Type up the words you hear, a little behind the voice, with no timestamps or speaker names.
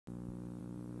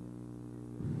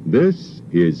This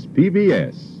is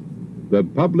PBS, the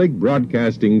Public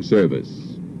Broadcasting Service.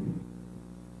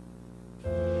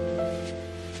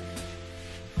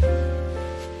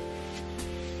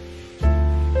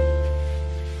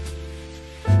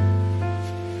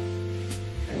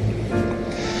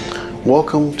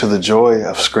 Welcome to the joy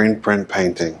of screen print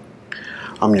painting.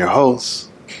 I'm your host,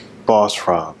 Boss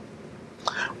Rob.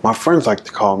 My friends like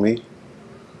to call me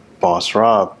Boss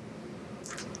Rob.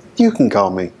 You can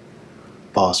call me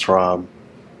Boss Rob.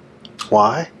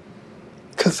 Why?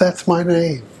 Because that's my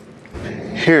name.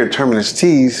 Here at Terminus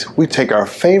Tees, we take our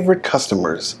favorite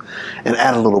customers and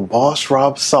add a little Boss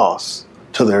Rob sauce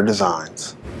to their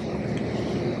designs.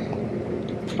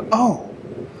 Oh,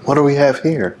 what do we have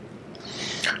here?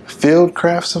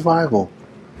 Fieldcraft Survival.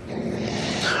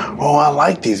 Oh, I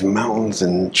like these mountains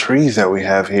and trees that we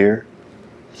have here.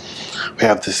 We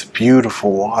have this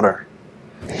beautiful water.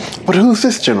 But who's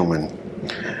this gentleman?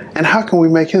 And how can we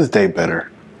make his day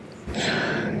better?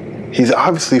 He's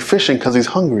obviously fishing because he's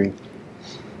hungry.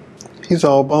 He's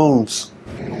all bones.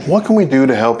 What can we do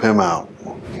to help him out?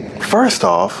 First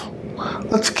off,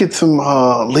 let's get some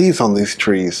leaves on these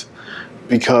trees,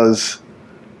 because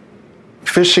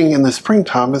fishing in the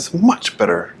springtime is much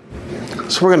better.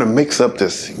 So we're going to mix up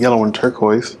this yellow and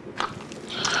turquoise.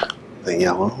 The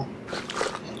yellow,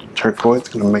 turquoise,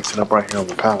 going to mix it up right here on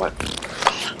the palette.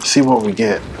 See what we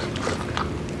get.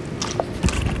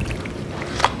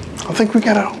 I think we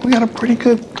got a pretty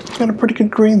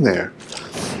good green there.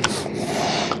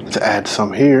 Let's add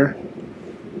some here.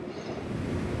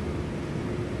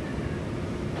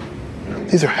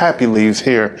 These are happy leaves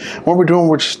here. What we're doing,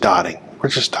 we're just dotting. We're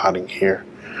just dotting here.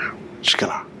 Just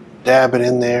gonna dab it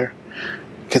in there.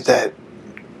 Get that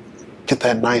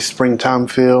nice springtime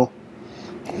feel.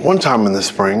 One time in the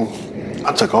spring,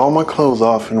 I took all my clothes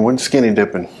off and went skinny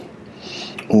dipping.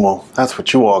 Well, that's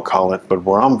what you all call it, but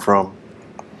where I'm from,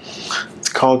 it's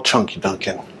called chunky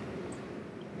Dunkin.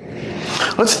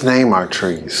 Let's name our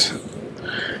trees.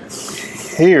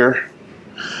 Here,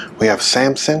 we have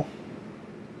Samson,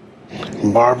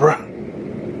 Barbara.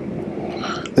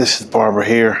 This is Barbara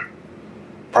here.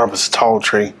 Barbara's a tall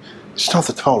tree. She's not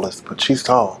the tallest, but she's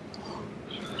tall.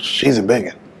 She's a big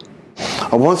one.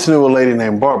 I once knew a lady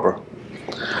named Barbara.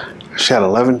 She had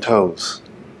 11 toes.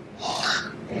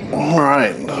 All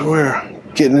right, we're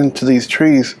getting into these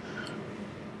trees.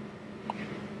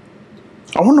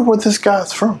 I wonder where this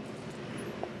guy's from.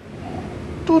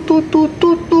 I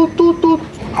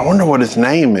wonder what his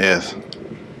name is.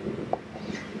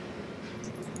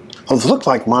 Those look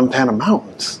like Montana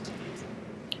mountains.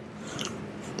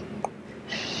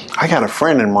 I got a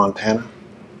friend in Montana.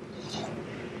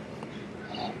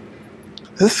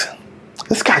 This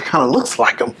guy kind of looks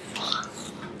like him.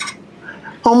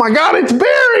 Oh my God, it's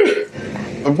Barry!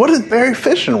 But what is Barry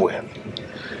fishing with?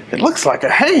 It looks like a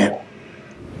hand.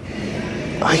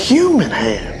 A human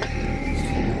hand.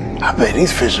 I bet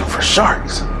he's fishing for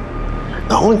sharks.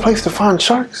 The only place to find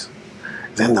sharks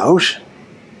is in the ocean.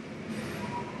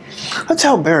 Let's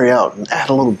help Barry out and add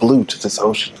a little blue to this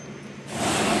ocean.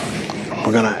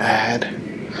 We're gonna add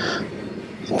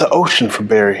the ocean for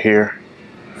Barry here.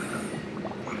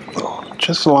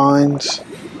 Just lines.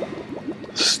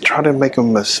 Just try to make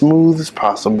them as smooth as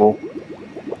possible.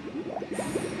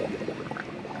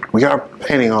 We are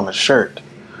painting on a shirt.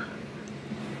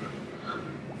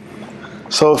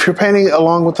 So if you're painting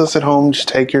along with us at home, just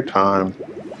take your time.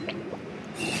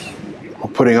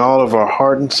 We're putting all of our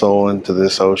heart and soul into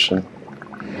this ocean.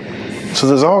 So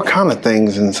there's all kind of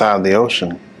things inside the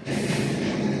ocean.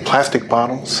 Plastic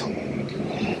bottles,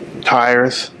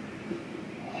 tires,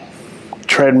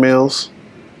 treadmills,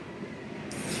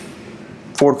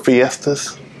 Ford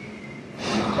Fiestas.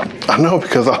 I know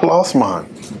because I lost mine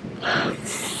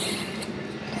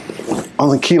on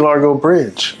the Key Largo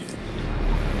Bridge.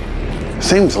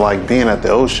 Seems like being at the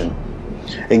ocean,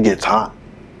 it gets hot.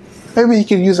 Maybe he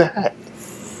could use a hat.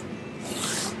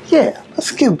 Yeah,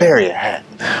 let's give Barry a hat.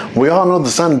 We all know the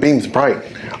sun beams bright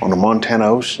on the Montana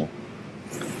ocean.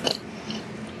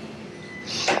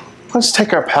 Let's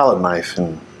take our palette knife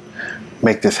and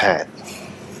make this hat.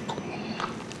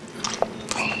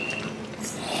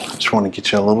 Just want to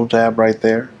get you a little dab right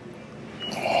there.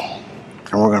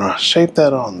 And we're going to shape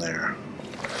that on there,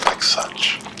 like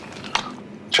such.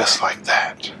 Just like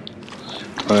that.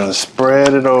 We're going to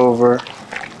spread it over.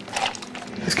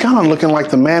 He's kind of looking like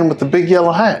the man with the big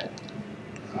yellow hat.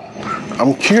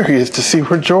 I'm curious to see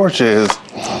where George is.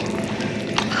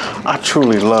 I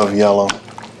truly love yellow.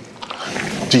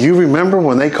 Do you remember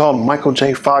when they called Michael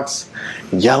J. Fox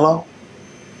yellow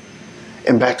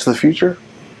in Back to the Future?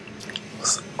 It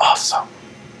was awesome.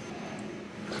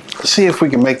 The Let's see if we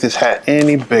can make this hat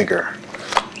any bigger.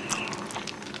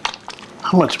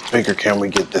 How much bigger can we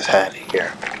get this hat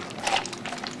here?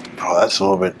 Oh, that's a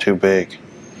little bit too big.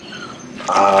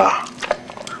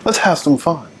 Let's have some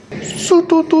fun. You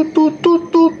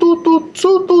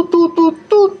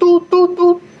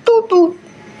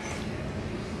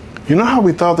know how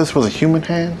we thought this was a human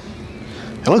hand?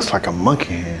 It looks like a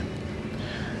monkey hand.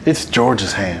 It's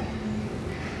George's hand.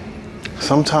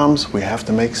 Sometimes we have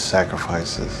to make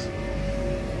sacrifices.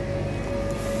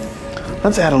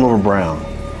 Let's add a little brown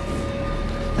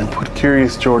and put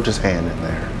Curious George's hand in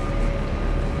there.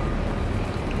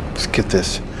 Let's get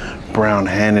this brown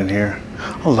hand in here.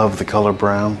 I love the color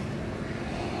brown.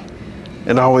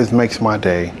 It always makes my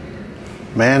day.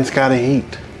 Man's gotta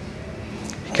eat.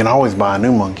 You can always buy a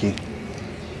new monkey.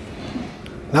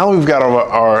 Now we've got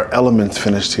our elements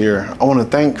finished here, I want to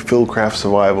thank Fieldcraft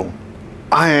Survival.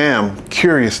 I am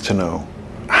curious to know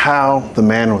how the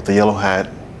man with the yellow hat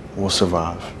will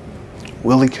survive.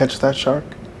 Will he catch that shark?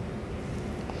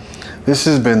 This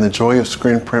has been the Joy of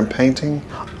Screen Print Painting.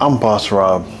 I'm Boss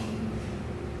Rob.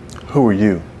 Who are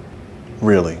you,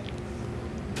 really?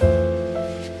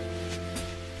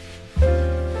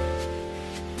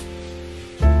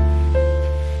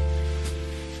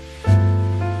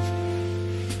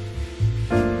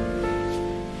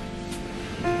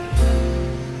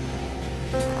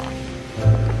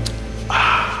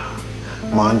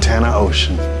 Montana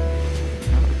Ocean.